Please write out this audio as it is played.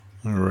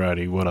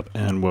Alrighty, what up,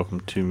 and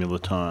welcome to Miller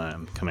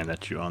Time, coming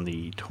at you on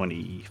the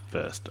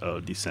 21st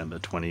of December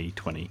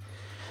 2020.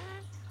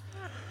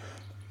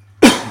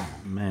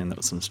 Man, that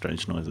was some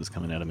strange noises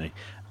coming out of me.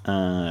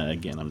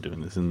 Again, I'm doing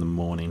this in the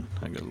morning.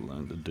 I gotta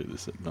learn to do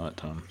this at night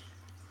time.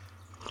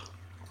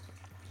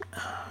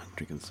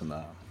 Drinking some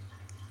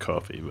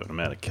coffee, but I'm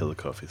out of killer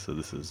coffee, so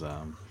this is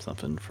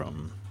something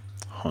from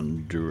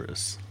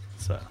Honduras.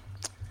 So,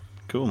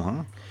 cool,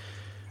 huh?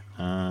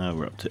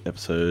 We're up to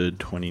episode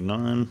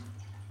 29.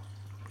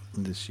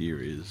 This year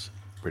is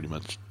pretty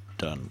much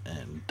done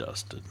and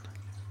dusted.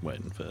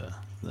 Waiting for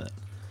that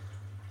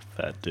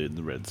fat dude in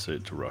the red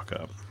suit to rock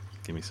up.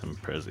 Give me some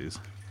prezzies.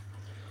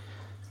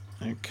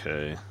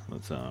 Okay,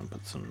 let's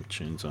put some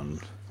tunes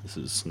on. This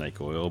is Snake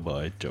Oil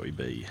by Joey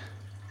B.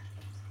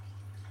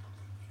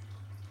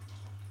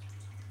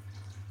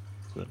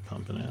 Is that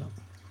pumping out?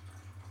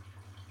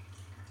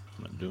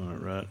 Am I doing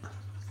it right?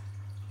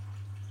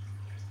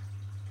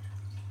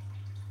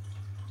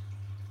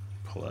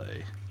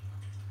 Play.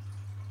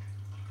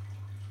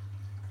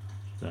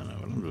 Don't know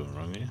what I'm doing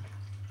wrong here.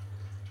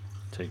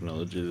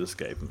 Technology is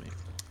escaping me.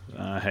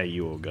 How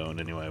you all going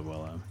anyway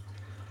while I'm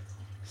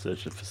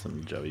searching for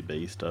some Joey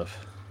B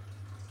stuff?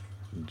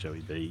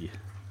 Joey B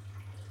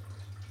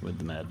with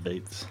the mad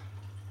beats.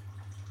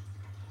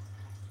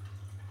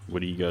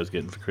 What are you guys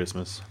getting for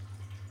Christmas?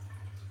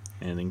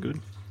 Anything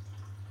good?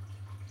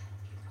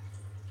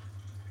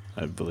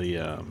 Hopefully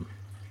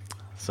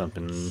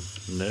something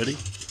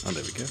nerdy. Oh,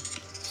 there we go.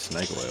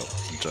 Snake Oil,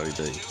 Joey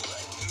B.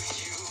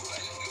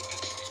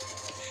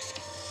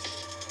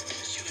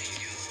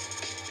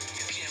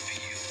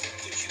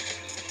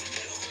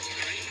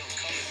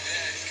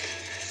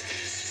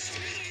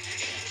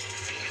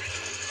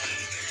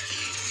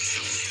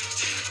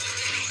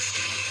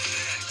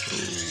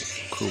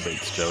 Cool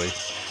beats, Joey.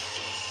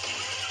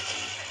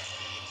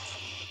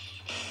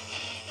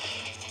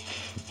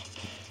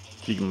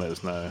 If you can let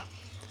us know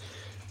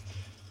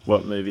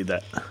what movie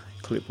that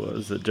clip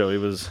was that Joey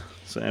was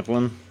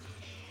sampling,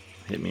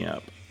 hit me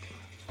up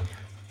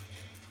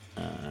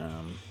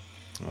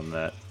on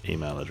that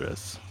email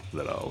address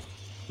that I'll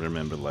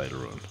remember later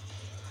on.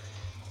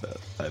 But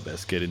I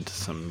best get into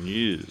some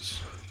news.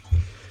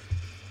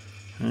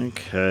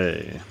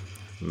 Okay.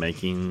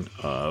 Making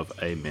of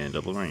a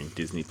Mandalorian.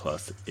 Disney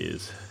Plus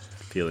is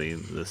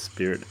feeling the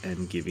spirit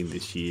and giving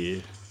this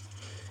year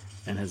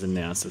and has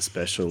announced a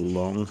special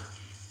long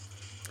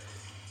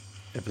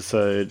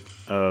episode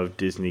of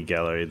Disney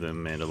Gallery The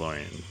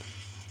Mandalorian.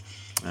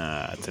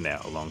 It's an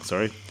hour long,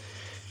 sorry.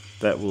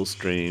 That will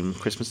stream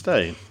Christmas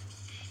Day.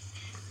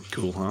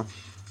 Cool, huh?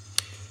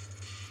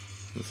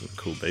 That's some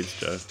cool beats,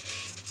 Joe.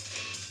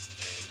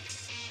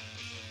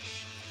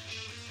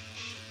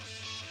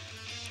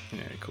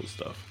 Yeah, cool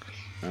stuff.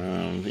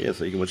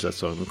 So you can watch that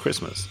song on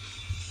Christmas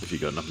if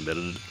you've got nothing better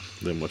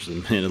than watch The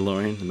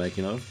Mandalorian, the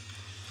making of.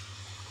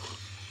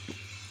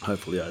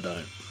 Hopefully I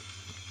don't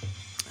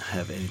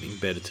have anything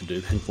better to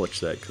do than watch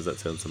that, because that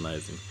sounds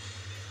amazing.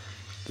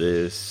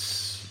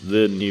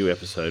 The new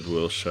episode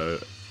will show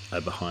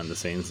a behind the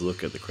scenes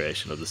look at the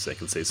creation of the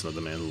second season of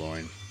The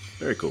Mandalorian.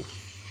 Very cool.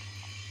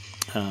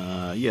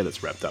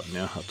 That's wrapped up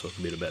now. I'll talk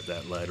a bit about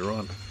that later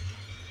on.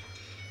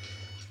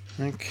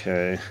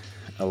 Okay,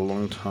 a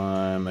long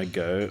time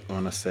ago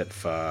on a set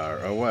far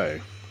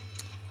away.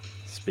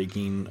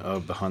 Speaking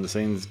of behind the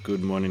scenes,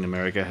 Good Morning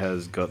America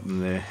has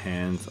gotten their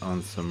hands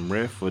on some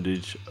rare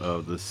footage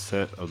of the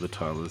set of the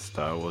timeless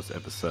Star Wars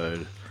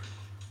episode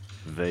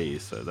V.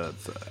 So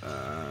that's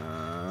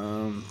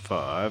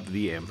 5,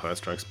 The Empire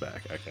Strikes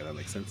Back. Okay, that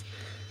makes sense.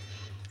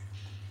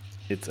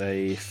 It's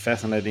a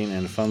fascinating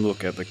and fun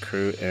look at the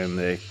crew and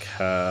their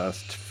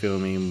cast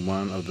filming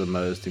one of the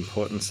most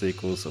important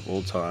sequels of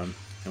all time.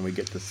 And we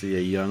get to see a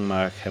young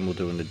Mark Hamill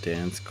doing a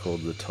dance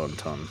called the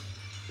Tauntaun.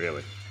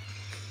 Really?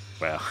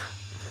 Wow.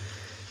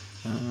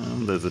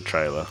 There's a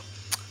trailer,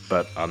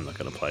 but I'm not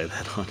going to play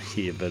that on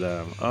here. But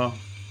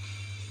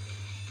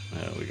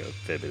we got a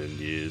fair bit of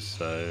news,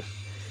 so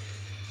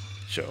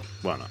sure,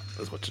 why not?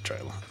 Let's watch the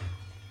trailer.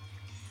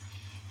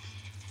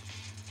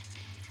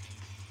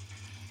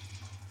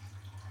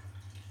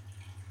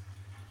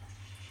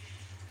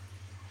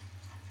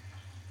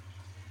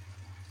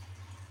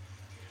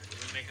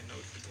 Make a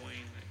note for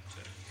Dwayne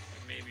that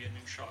maybe a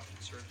new shot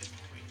insert in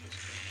between these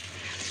two.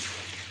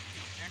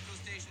 Echo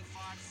Station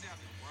 5-7,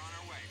 we're on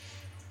our way.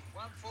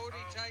 140,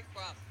 take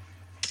bump.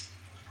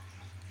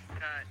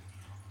 Cut.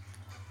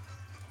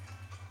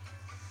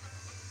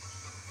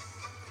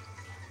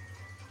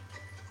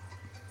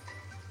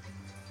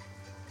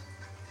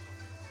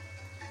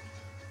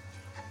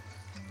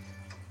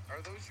 Are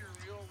those your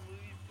real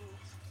Louis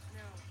boots?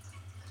 No.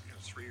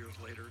 3 years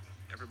later,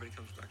 everybody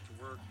comes back to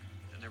work,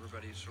 and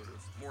everybody's sort of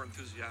more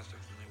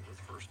enthusiastic than they were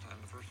the first time.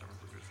 The first time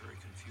everybody was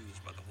very confused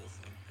by the whole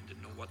thing and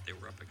didn't know what they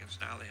were up against.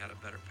 Now they had a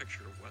better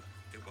picture of what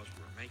it was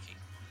we were making.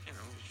 It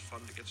was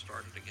fun to get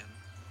started again.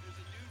 There's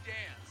a new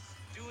dance,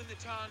 doing the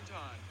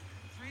tauntaun.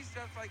 3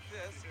 steps like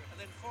this, and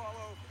then fall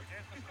over.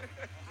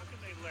 How can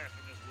they laugh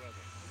in this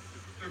weather?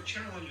 There are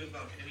challenges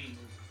about any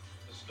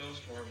A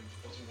snowstorm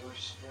was the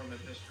worst storm in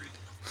history.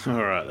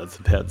 Alright, that's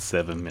about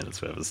 7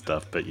 minutes worth of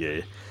stuff, but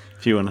yeah,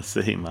 if you want to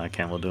see Mark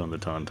Hamill doing the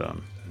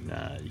Tauntaun,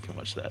 you can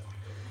watch that.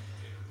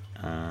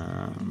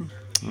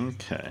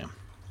 Okay.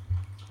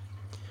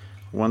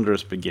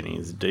 Wondrous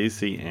Beginnings.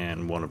 DC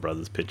and Warner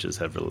Brothers Pictures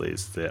have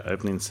released their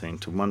opening scene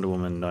to Wonder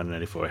Woman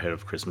 1984 ahead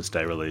of Christmas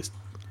Day release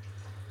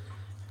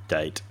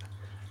date.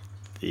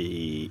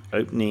 The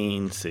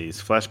opening sees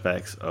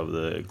flashbacks of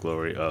the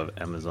glory of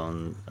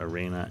Amazon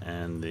Arena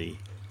and the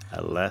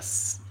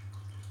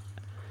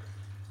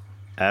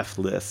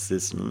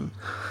athleticism.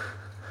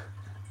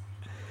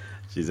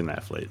 She's an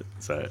athlete,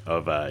 so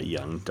of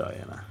young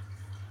Diana.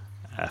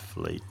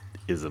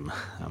 Athletism.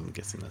 I'm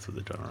guessing that's what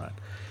they're trying to write.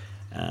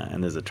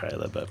 And there's a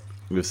trailer, but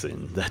we've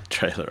seen that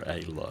trailer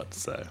a lot,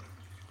 so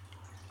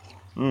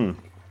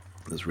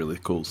that's really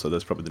cool. So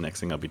that's probably the next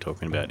thing I'll be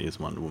talking about is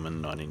Wonder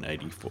Woman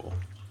 1984,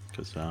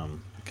 because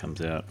it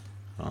comes out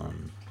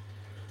on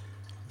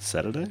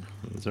Saturday.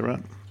 Is that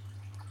right?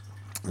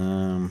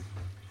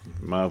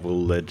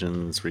 Marvel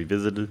Legends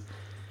Revisited.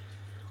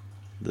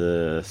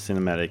 The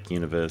cinematic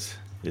universe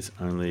is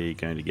only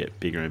going to get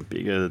bigger and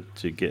bigger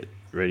to get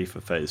ready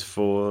for Phase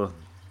 4.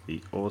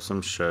 The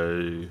awesome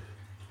show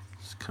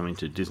coming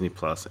to Disney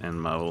Plus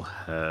and Marvel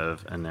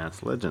have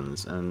announced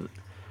Legends, an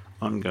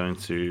ongoing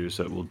series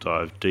that will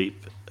dive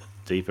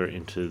deeper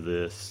into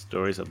the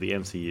stories of the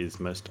MCU's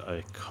most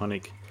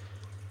iconic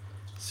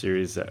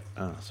series. I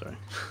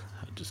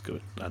just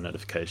got a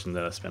notification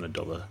that I spent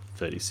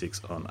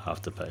 $1.36 on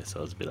Afterpay, so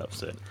I was a bit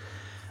upset.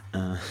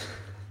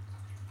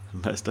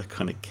 Most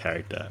iconic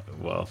character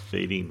while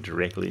feeding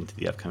directly into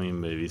the upcoming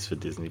movies for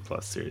Disney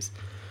Plus series.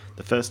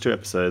 The first 2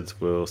 episodes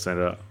will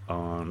center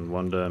on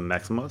Wanda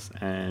Maximoff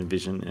and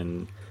Vision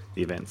and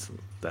the events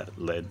that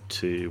led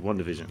to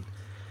WandaVision.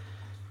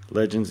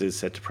 Legends is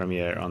set to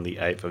premiere on the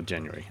 8th of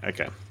January.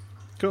 Okay,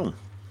 cool.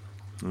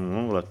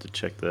 Well, we'll have to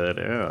check that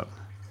out.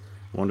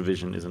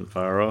 WandaVision isn't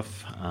far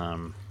off.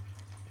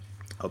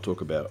 I'll talk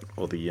about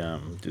all the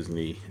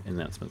Disney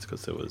announcements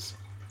because there was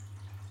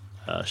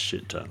a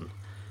shit ton.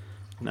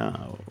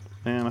 No,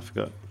 man, I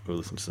forgot. We'll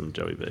listen to some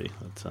Joey B.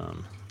 Let's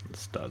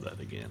start that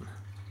again.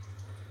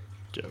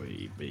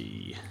 Joey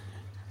B.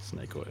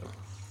 Snake Oil.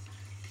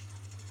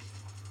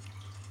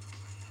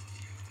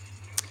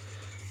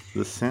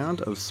 The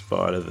Sound of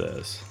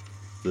Spider-Verse.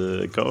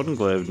 The Golden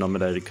Globe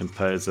nominated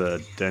composer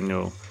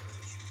Daniel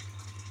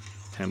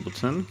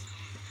Pemberton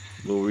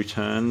will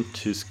return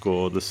to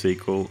score the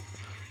sequel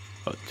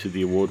to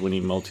the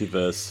award-winning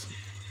multiverse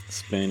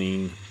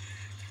spanning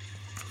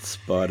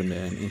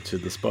Spider-Man Into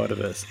the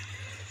Spider-Verse.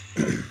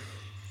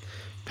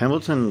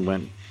 Pemberton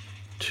went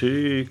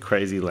to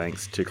crazy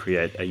lengths to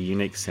create a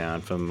unique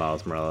sound for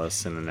Miles Morales'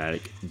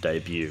 cinematic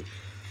debut,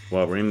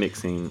 while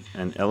remixing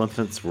an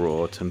elephant's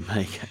roar to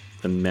make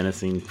the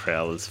menacing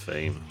Prowler's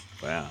theme.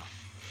 Wow.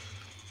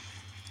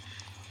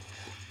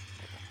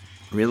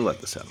 Really like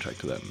the soundtrack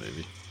to that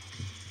movie.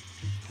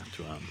 Have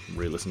to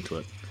re-listen to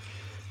it.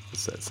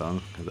 What's that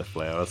song? The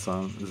Flower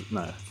song? Is it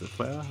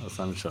Flower or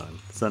Sunshine?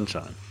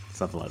 Sunshine.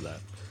 Something like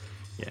that.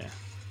 Yeah.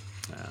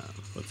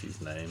 What's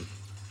his name?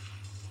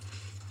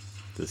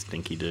 The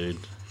stinky dude.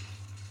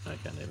 I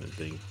can't even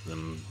think. The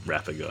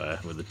rapper guy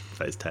with the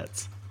face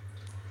tats.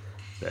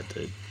 That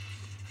dude.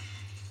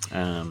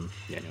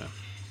 Anyway.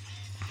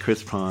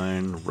 Chris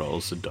Pine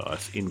rolls the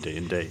dice in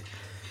D&D.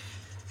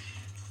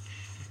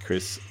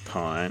 Chris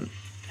Pine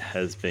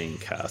has been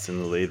cast in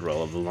the lead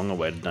role of the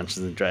long-awaited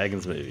Dungeons &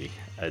 Dragons movie.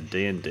 A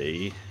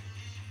D&D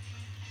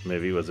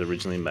movie was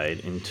originally made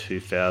in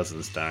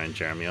 2000 starring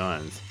Jeremy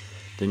Irons.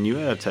 The new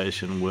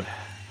adaptation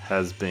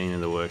has been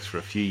in the works for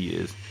a few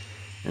years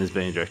and is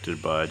being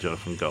directed by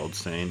Jonathan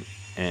Goldstein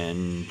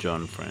and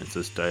John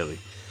Francis Daly,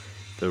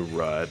 the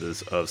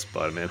writers of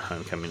Spider-Man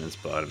Homecoming and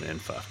Spider-Man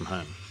Far From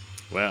Home.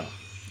 Wow,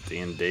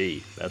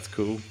 D&D, that's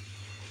cool.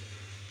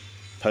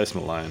 Post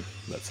Malone,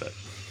 that's it.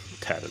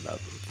 Tatted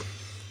up.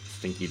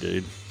 Stinky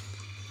dude.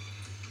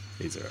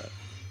 He's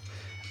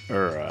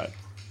alright.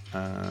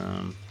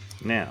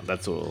 Now,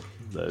 that's all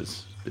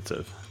those bits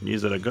of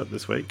news that I got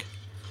this week.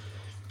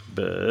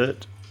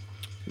 But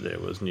there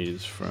was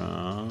news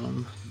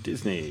from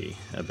Disney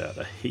about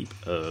a heap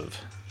of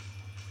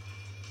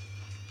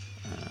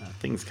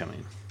things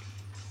coming.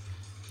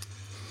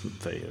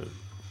 They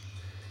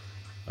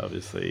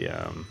obviously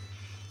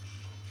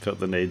felt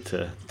the need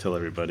to tell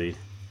everybody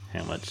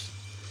how much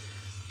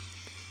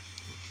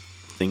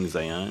things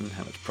they own,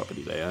 how much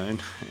property they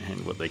own,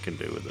 and what they can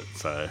do with it.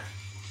 So,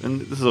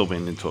 and this has all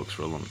been in talks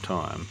for a long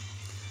time.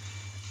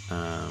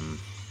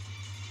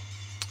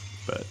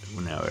 But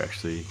now we're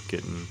actually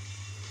getting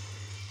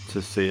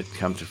to see it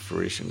come to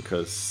fruition,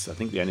 because I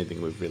think the only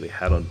thing we've really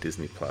had on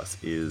Disney Plus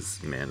is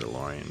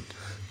Mandalorian.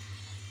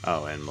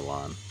 Oh, and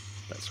Milan.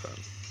 That's right.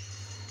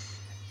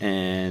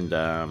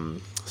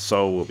 And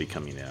Soul will be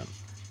coming out.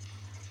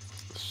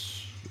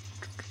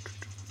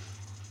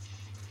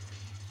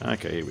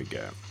 Okay, here we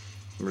go.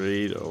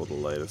 Read all the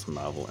latest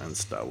Marvel and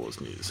Star Wars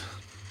news.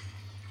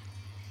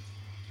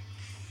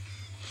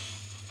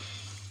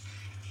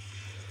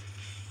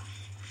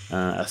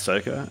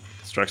 Ahsoka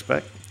strikes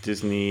back.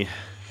 Disney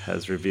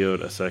has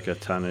revealed Ahsoka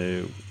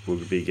Tano will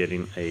be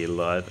getting a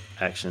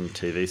live-action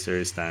TV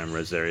series starring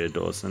Rosario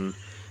Dawson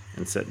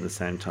and set in the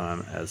same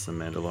time as The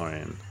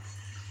Mandalorian.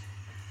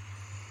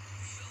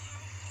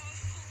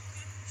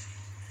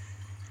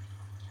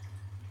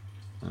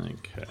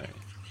 Okay.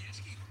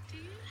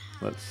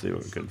 Let's see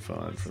what we can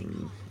find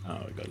from...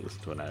 Oh, we've got to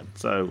listen to an ad.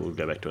 So we'll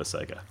go back to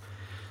Ahsoka.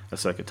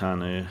 Ahsoka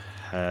Tano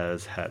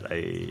has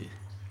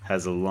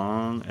a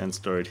long and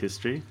storied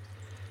history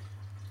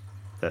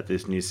that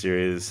this new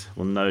series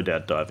will no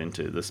doubt dive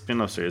into. The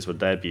spin-off series will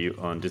debut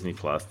on Disney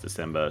Plus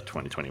December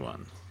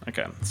 2021.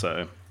 Okay,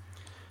 so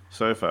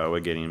far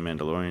we're getting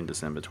Mandalorian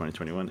December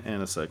 2021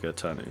 and Ahsoka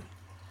Tano.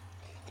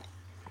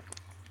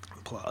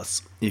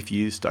 Plus, if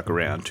you stuck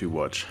around to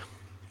watch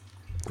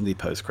the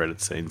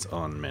post-credit scenes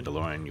on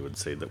Mandalorian, you would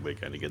see that we're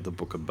going to get the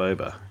Book of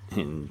Boba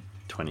in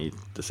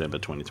December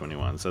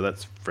 2021. So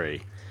that's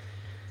 3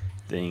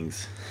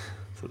 things.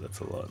 So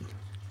that's a lot.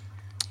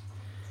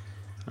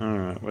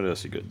 Alright, what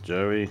else you got,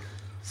 Joey?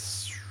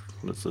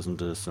 Let's listen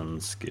to some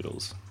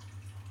Skittles.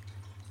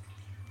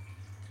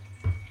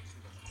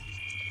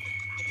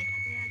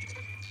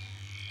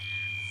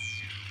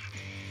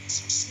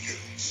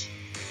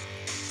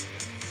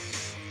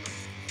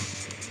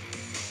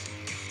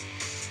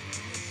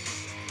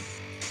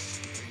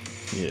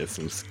 Yeah,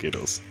 some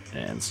Skittles.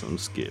 And some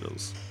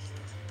Skittles.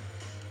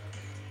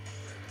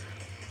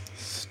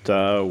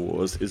 Star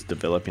Wars is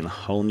developing a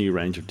whole new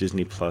range of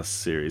Disney Plus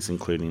series,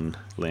 including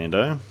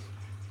Lando,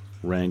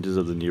 Rangers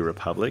of the New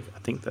Republic. I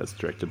think that's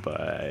directed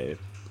by...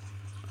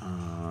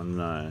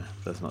 no,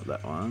 that's not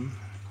that one.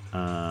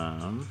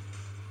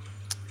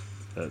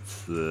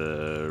 That's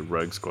the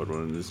Rogue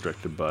Squadron. It's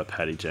directed by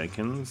Patty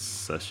Jenkins.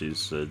 So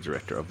she's the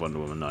director of Wonder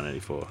Woman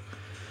 1984.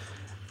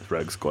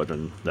 Rogue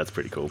Squadron, that's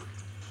pretty cool.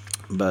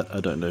 But I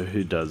don't know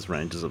who does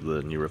Rangers of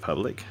the New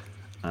Republic.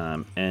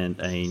 And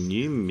a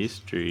new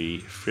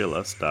mystery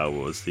thriller, Star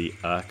Wars, The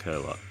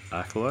Archetype? I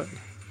don't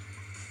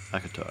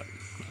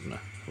know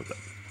what that.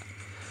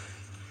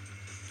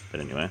 But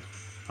anyway,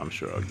 I'm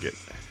sure I'll get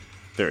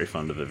very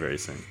fond of it very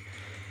soon.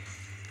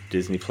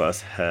 Disney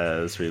Plus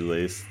has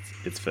released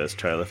its first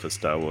trailer for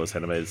Star Wars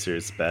animated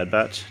series Bad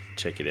Batch.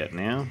 Check it out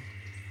now.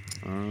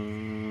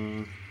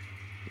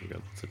 We've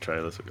got the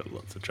trailers. We've got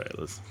lots of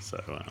trailers.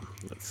 So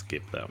let's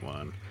skip that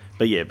one.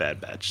 But yeah, Bad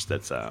Batch.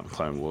 That's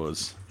Clone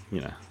Wars.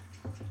 You know.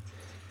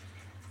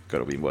 Got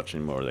to be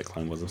watching more of that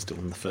Clone Wars. I'm still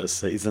in the first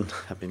season.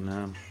 I've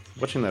been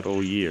watching that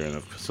all year, and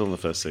I'm still in the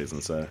first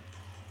season, so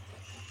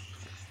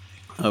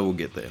I will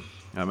get there.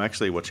 I'm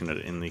actually watching it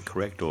in the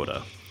correct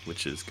order,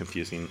 which is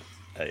confusing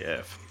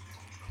AF.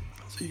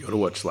 So you got to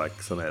watch like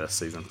some out of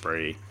season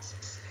 3,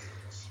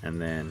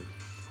 and then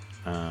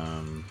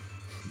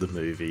the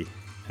movie,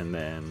 and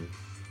then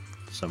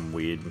some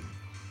weird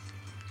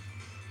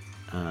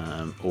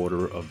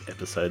order of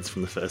episodes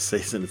from the first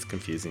season. It's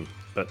confusing,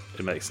 but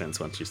it makes sense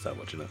once you start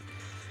watching it.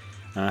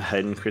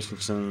 Hayden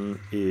Christensen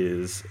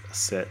is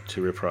set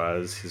to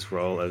reprise his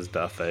role as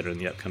Darth Vader in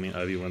the upcoming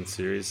Obi-Wan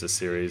series. The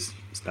series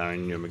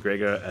starring Ewan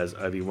McGregor as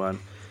Obi-Wan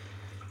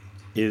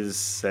is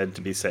said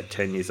to be set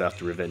 10 years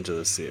after Revenge of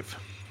the Sith.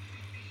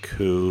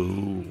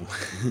 Cool.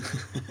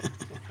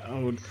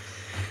 Old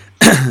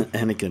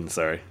Anakin,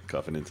 sorry,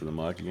 coughing into the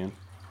mic again.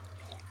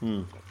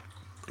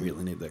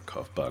 Really need that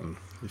cough button.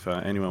 If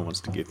anyone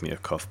wants to give me a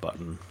cough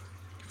button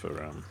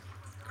for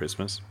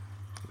Christmas,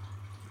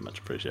 much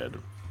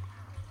appreciated.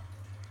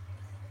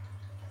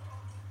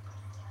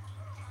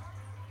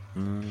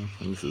 And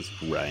this is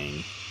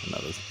Rain,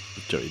 another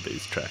of Joey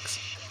B's tracks.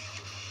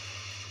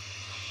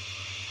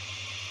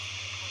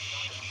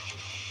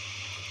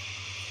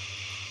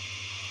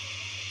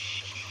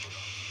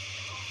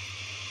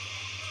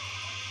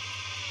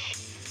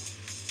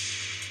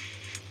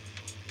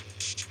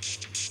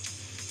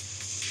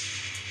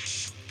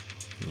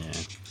 Yeah,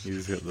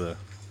 he's got the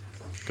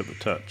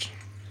touch.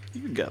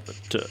 You got the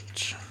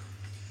touch.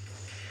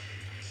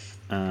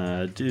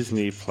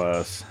 Disney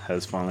Plus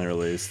has finally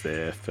released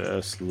their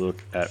first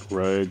look at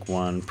Rogue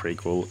One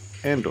prequel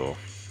Andor.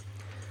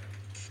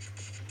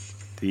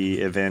 The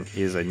event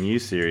in the new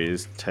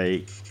series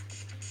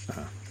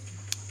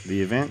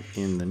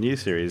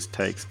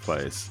takes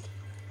place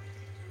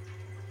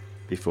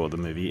before the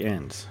movie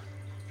ends.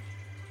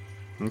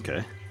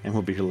 Okay, and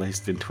will be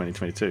released in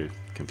 2022.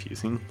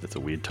 Confusing. That's a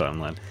weird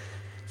timeline.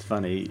 It's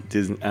funny.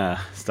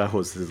 Star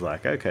Wars is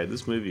like, okay,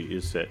 this movie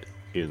is set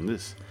in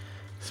this.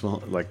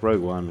 Like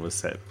Rogue One was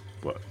set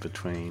it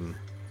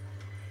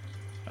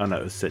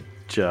was set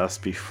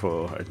just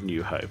before A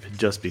New Hope.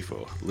 Just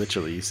before,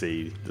 literally, you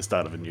see the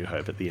start of A New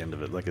Hope at the end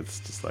of it. Like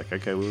it's just like,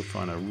 okay, we'll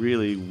find a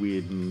really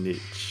weird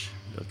niche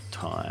of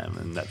time,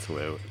 and that's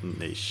where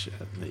niche.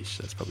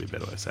 That's probably a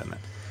better way of saying that.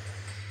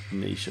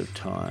 Niche of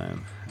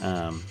time.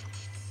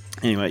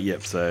 Anyway,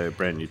 yep. So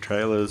brand new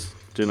trailers.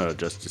 Do not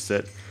adjust your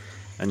set.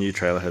 A new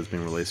trailer has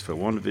been released for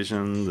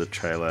WandaVision. The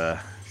trailer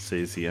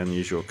sees the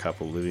unusual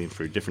couple living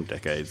through different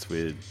decades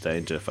with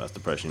danger fast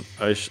approaching.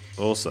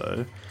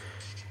 Also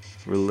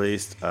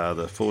released are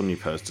the 4 new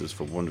posters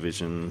for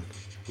WandaVision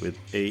with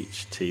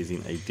each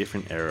teasing a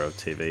different era of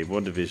TV.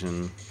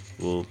 WandaVision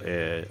will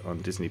air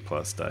on Disney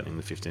Plus starting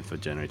the 15th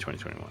of January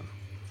 2021.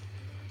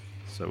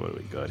 So what do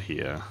we got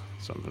here?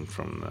 Something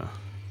from the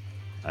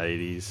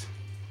 80s,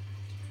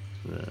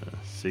 the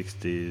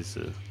 60s,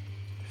 the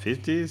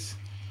 50s?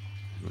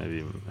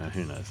 Maybe,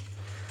 who knows?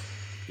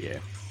 Yeah.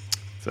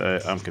 So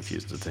I'm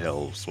confused as to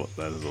hell what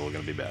that is all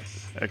going to be about.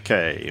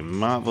 Okay,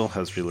 Marvel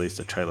has released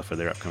a trailer for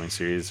their upcoming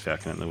series,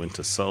 Falcon and the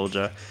Winter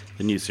Soldier.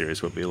 The new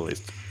series will be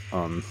released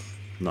on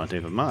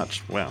 19th of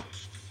March. Wow,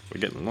 we're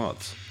getting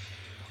lots.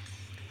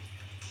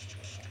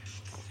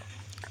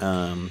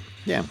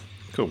 Yeah,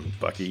 cool.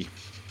 Bucky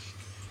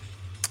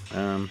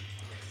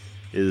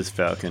is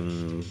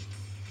Falcon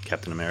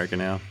Captain America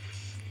now,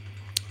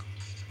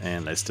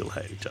 and they still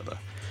hate each other.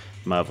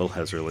 Marvel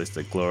has released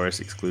a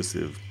glorious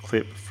exclusive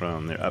clip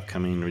from their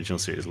upcoming original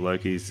series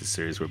Loki. This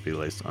series will be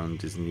released on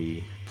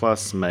Disney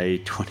Plus May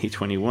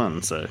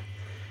 2021. So,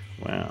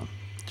 wow.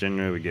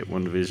 January we get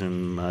WandaVision,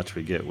 March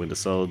we get Winter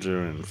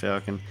Soldier and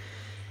Falcon,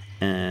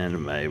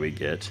 and May we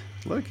get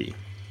Loki.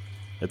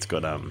 It's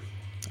got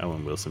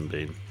Owen Wilson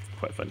being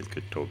quite funny.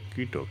 Good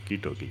talky.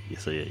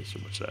 So yeah, you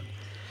should watch that.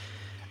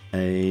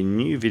 A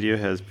new video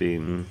has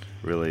been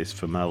released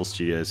for Marvel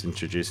Studios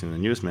introducing the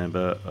newest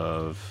member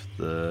of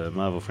the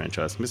Marvel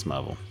franchise, Miss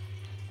Marvel.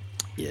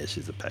 Yeah,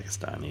 she's a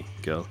Pakistani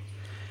girl.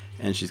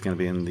 And she's going to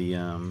be in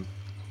the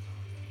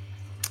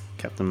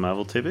Captain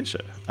Marvel TV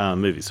show.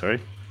 Movie,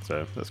 sorry.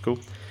 So that's cool.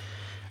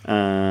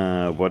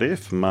 What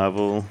If?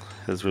 Marvel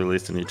has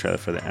released a new trailer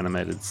for the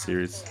animated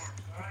series.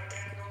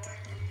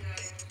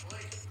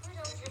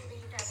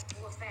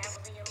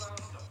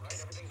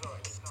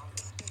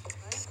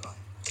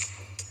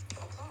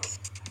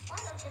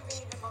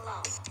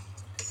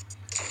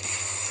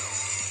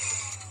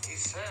 He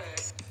said,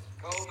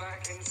 go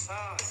back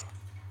inside.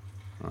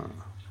 Oh,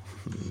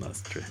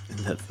 that's true.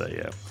 That's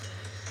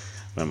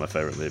one of my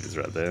favourite movies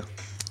right there.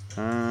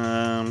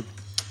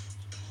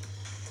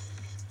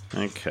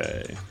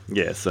 Okay.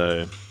 Yeah,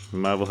 so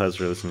Marvel has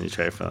released a new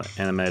trailer for the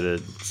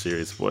animated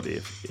series What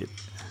If. It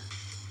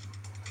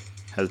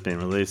has been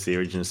released. The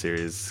original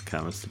series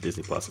comes to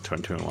Disney Plus in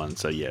 2021.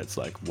 So yeah, it's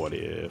like what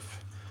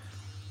if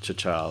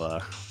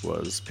T'Challa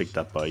was picked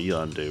up by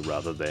Yondu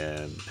rather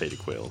than Peter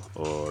Quill,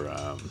 or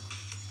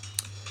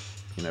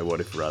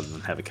what if rather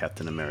than have a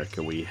Captain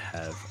America, we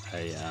have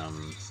a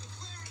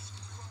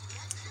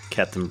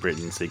Captain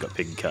Britain, so you got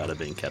Peggy Carter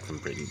being Captain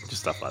Britain,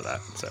 just stuff like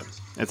that. So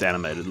it's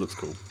animated, looks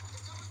cool.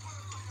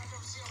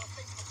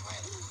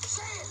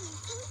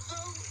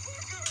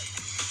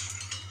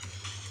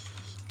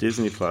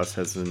 Disney Plus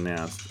has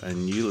announced a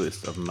new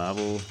list of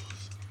Marvel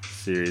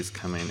series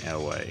coming our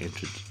way,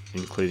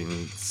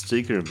 including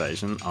Secret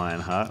Invasion,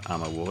 Ironheart,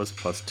 Armor Wars,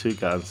 plus 2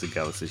 Guardians of the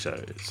Galaxy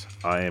shows,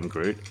 I Am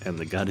Groot, and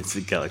the Guardians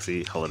of the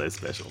Galaxy Holiday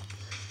Special.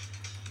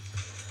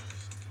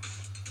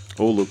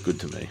 All look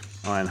good to me.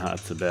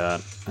 Ironheart's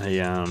about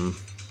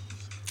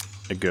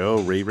a girl,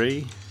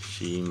 Riri.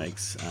 She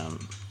makes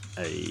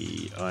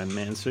a Iron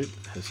Man suit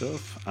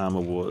herself. Armor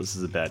Wars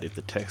is about if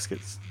the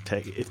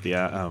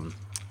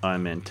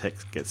Iron Man tech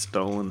gets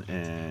stolen,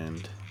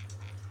 and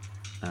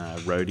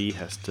Rhodey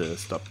has to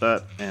stop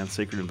that. And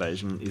Secret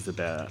Invasion is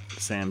about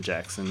Sam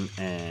Jackson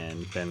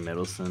and Ben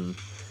Mendelsohn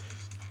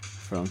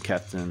from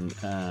Captain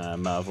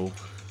Marvel.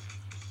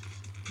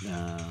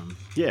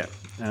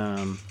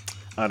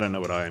 I don't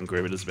know what I Am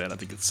Groot is about. I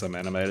think it's some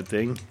animated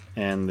thing.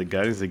 And the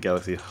Guardians of the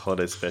Galaxy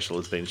Holiday Special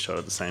has been shot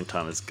at the same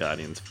time as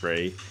Guardians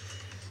 3.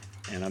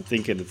 And I'm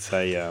thinking it's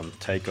a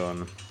take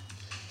on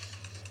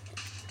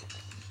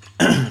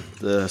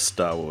the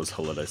Star Wars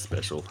Holiday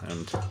Special.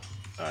 And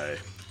I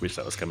wish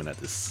that was coming out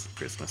this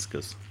Christmas,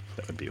 because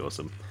that would be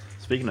awesome.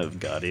 Speaking of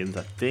Guardians,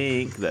 I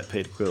think that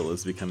Peter Quill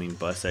is becoming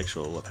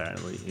bisexual,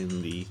 apparently,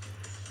 in the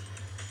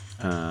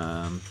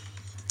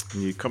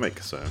new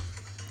comic. So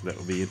that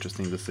will be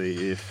interesting to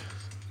see if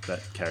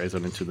that carries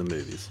on into the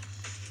movies.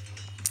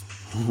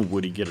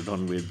 Would he get it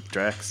on with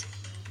Drax?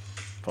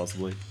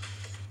 Possibly.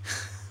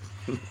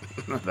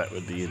 That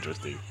would be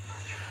interesting.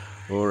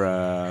 Or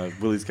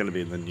Willie's going to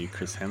be in the new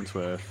Chris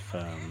Hemsworth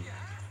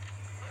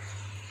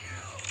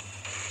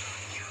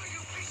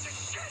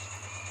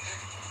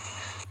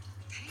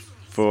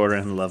Thor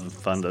and Love and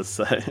Thunder,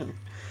 so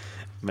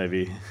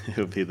maybe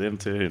it'll be them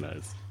too, who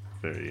knows.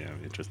 Very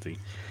interesting.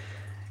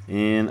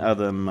 In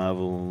other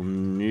Marvel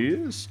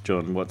news,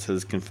 John Watts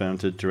has confirmed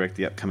to direct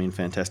the upcoming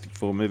Fantastic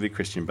Four movie.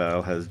 Christian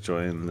Bale has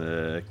joined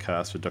the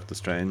cast for Doctor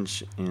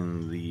Strange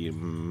in the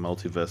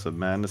Multiverse of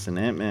Madness, and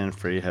Ant-Man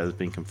 3 has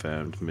been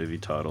confirmed, movie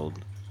titled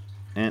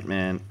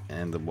Ant-Man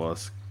and the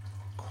Wasp: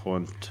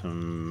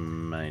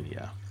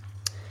 Quantumania.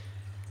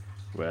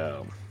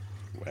 Wow.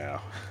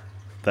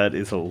 That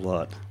is a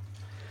lot.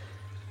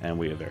 And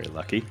we are very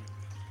lucky.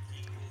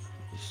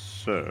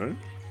 So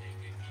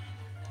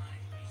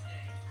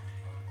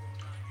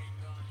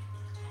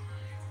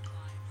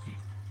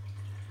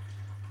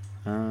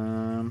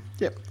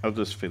I'll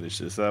just finish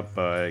this up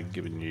by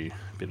giving you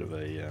a bit of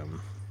a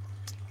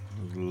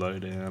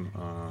lowdown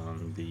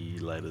on the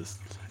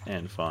latest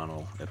and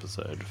final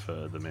episode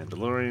for The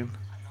Mandalorian.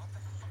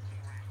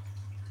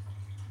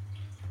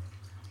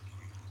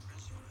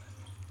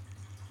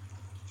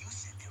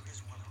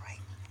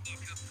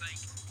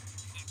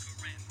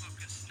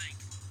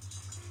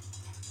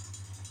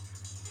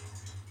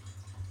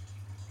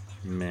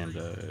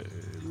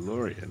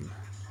 Mandalorian.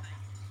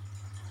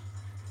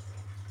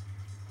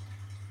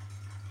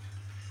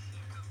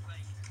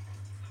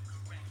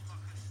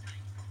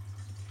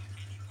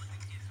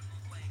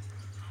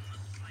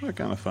 I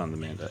can't find the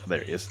Mando.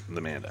 There he is, the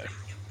Mando.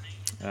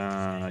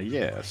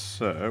 Yeah,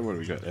 so what do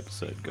we got?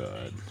 Episode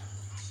guide.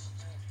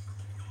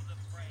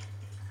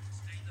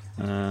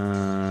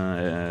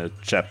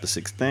 Chapter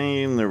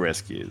 16, The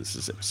Rescue. This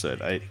is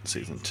episode 8,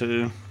 season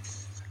 2.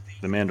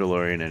 The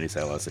Mandalorian and his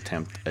allies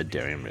attempt a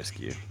daring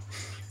rescue.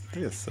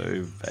 They're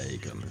so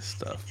vague on this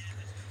stuff.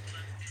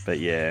 But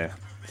yeah,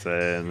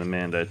 so the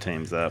Mando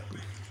teams up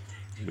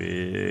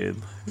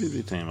with... Who does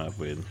he team up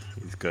with?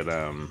 He's got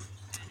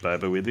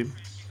Boba with him.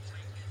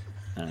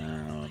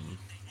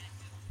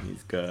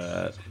 He's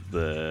got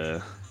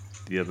the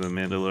other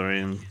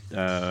Mandalorian,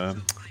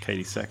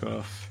 Katie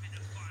Sackhoff.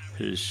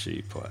 Who does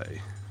she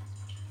play?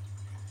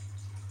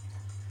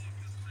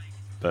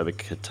 Boba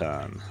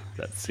Katan.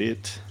 That's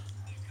it.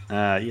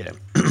 Yeah.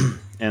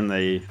 And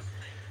they're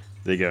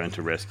going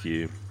to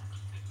rescue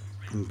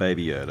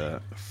Baby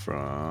Yoda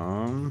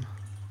from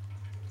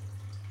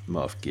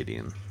Moff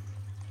Gideon.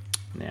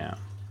 Now,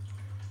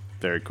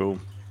 very cool.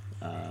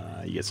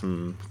 You get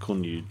some cool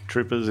new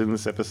troopers in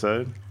this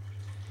episode.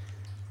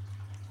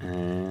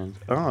 And,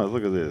 oh,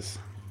 look at this.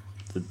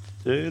 The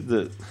dude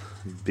that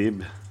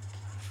Bib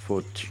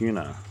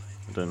Fortuna.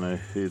 I don't know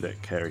who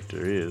that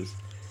character is.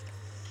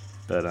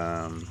 But,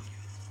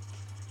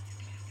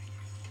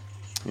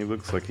 he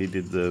looks like he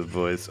did the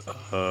voice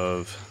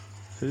of...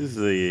 Who's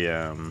the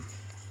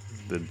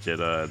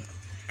Jedi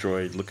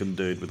droid-looking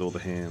dude with all the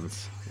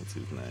hands? What's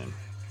his name?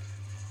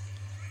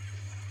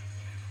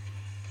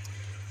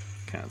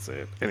 Can't see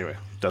it. Anyway,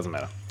 doesn't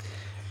matter.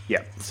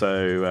 Yeah,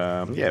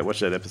 so, yeah,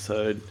 watch that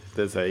episode.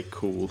 There's a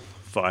cool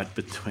fight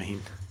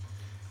between...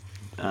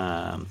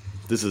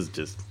 this is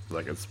just,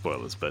 like, it's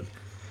spoilers, but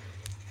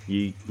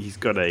he's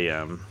got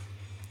a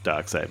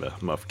Darksaber,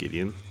 Moff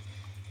Gideon,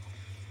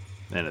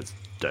 and it's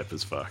dope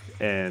as fuck.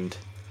 And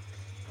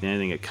the only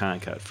thing it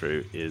can't cut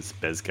through is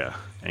Beskar.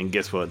 And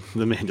guess what?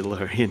 The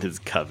Mandalorian is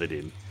covered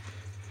in.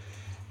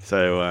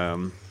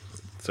 So,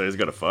 so he's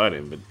got to fight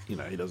him, but, you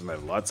know, he doesn't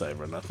have a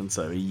lightsaber or nothing,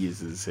 so he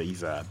uses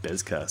his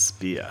Beskar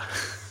spear.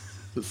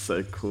 It's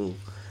so cool.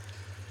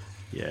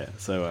 Yeah,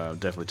 so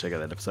definitely check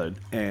out that episode.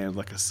 And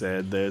like I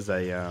said, there's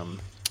a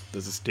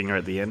stinger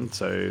at the end,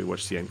 so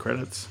watch the end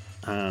credits.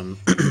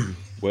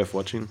 Worth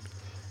watching.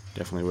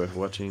 Definitely worth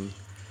watching.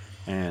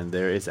 And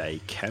there is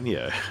a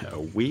cameo, a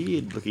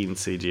weird looking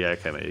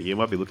CGI cameo. You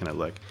might be looking at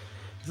like,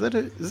 is that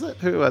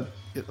who?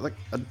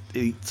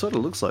 He sort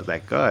of looks like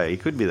that guy. He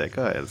could be that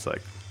guy. It's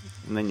like,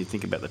 and then you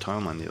think about the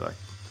timeline. You're like,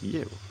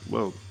 yeah,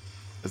 well,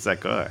 it's that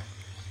guy.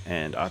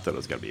 And I thought it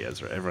was going to be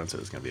Ezra. Everyone said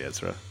it's going to be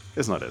Ezra.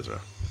 It's not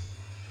Ezra.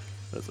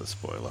 That's a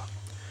spoiler.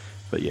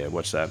 But yeah,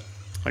 watch that.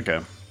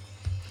 Okay.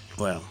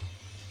 Well.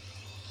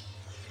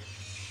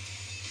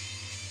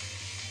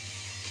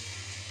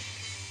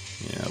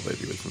 Yeah, I'll leave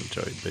you with some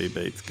Joey B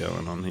beats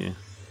going on here.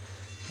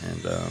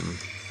 And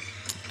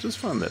just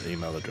find that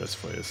email address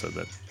for you so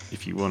that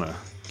if you want to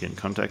get in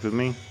contact with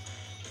me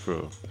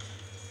for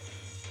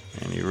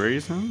any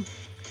reason,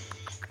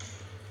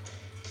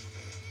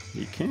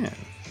 you can.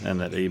 And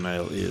that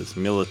email is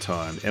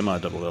millertime,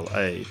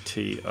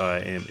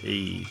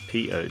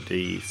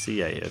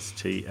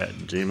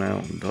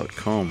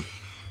 millertimepodcast@gmail.com.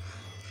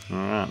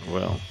 Alright,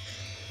 well,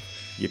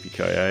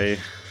 yippee-ki-yay,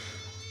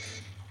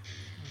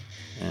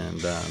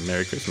 and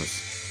Merry Christmas.